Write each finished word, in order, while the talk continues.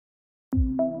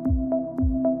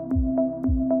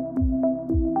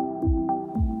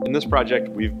In this project,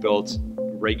 we've built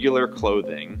regular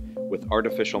clothing with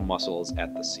artificial muscles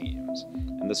at the seams.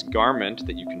 And this garment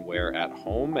that you can wear at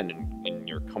home and in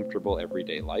your comfortable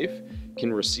everyday life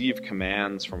can receive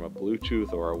commands from a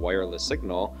Bluetooth or a wireless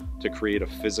signal to create a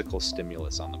physical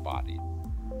stimulus on the body.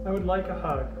 I would like a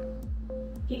hug.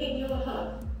 Giving you a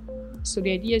hug. So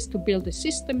the idea is to build a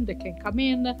system that can come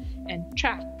in and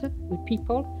chat with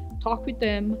people, talk with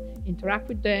them, interact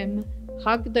with them,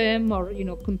 hug them, or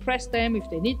compress them if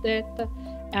they need that,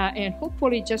 and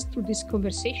hopefully just through this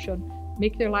conversation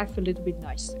make their life a little bit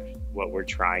nicer. What we're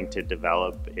trying to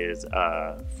develop is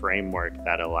a framework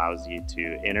that allows you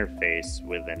to interface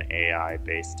with an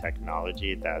AI-based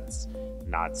technology that's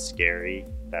not scary,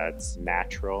 that's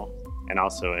natural, and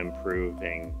also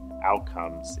improving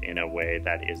outcomes in a way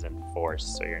that isn't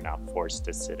forced, so you're not forced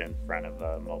to sit in front of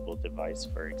a mobile device,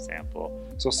 for example.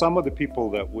 So some of the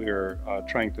people that we're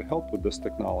trying to help with this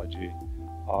technology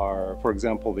are, for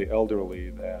example, the elderly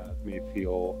that may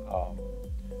feel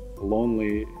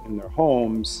lonely in their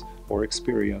homes or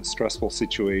experience stressful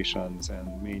situations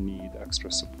and may need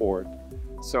extra support.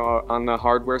 So on the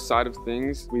hardware side of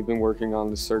things, we've been working on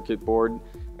the circuit board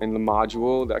and the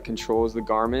module that controls the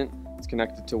garment. It's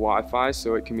connected to Wi-Fi,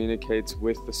 so it communicates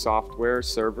with the software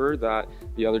server that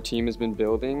the other team has been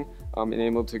building and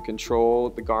able to control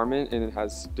the garment, and it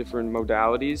has different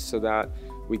modalities so that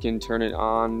we can turn it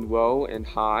on low and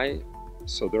high.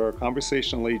 So there are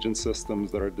conversational agent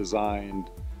systems that are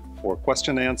designed for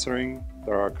question answering.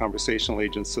 There are conversational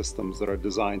agent systems that are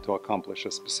designed to accomplish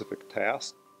a specific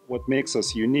task. What makes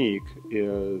us unique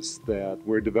is that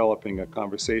we're developing a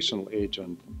conversational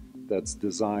agent that's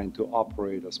designed to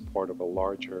operate as part of a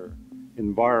larger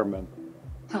environment.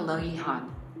 Hello, Yihan.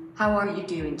 How are you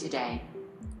doing today?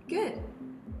 Good.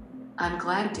 I'm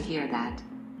glad to hear that.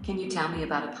 Can you tell me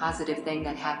about a positive thing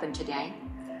that happened today?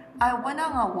 I went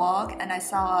on a walk and I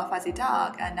saw a fuzzy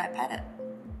dog and I pet it.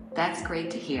 That's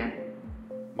great to hear.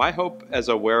 My hope as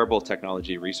a wearable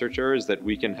technology researcher is that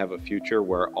we can have a future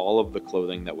where all of the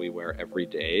clothing that we wear every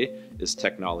day is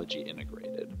technology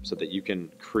integrated, so that you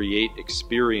can create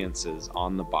experiences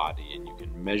on the body and you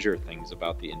can measure things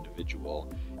about the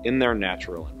individual in their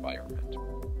natural environment.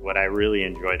 What I really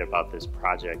enjoyed about this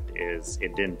project is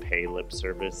it didn't pay lip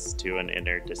service to an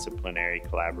interdisciplinary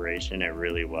collaboration. It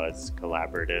really was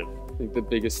collaborative. I think the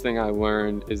biggest thing I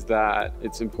learned is that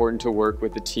it's important to work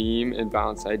with a team and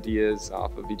bounce ideas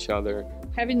off of each other.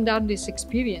 Having done this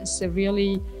experience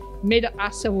really made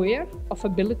us aware of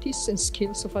abilities and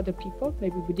skills of other people.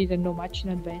 Maybe we didn't know much in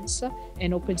advance,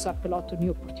 and opens up a lot of new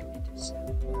opportunities.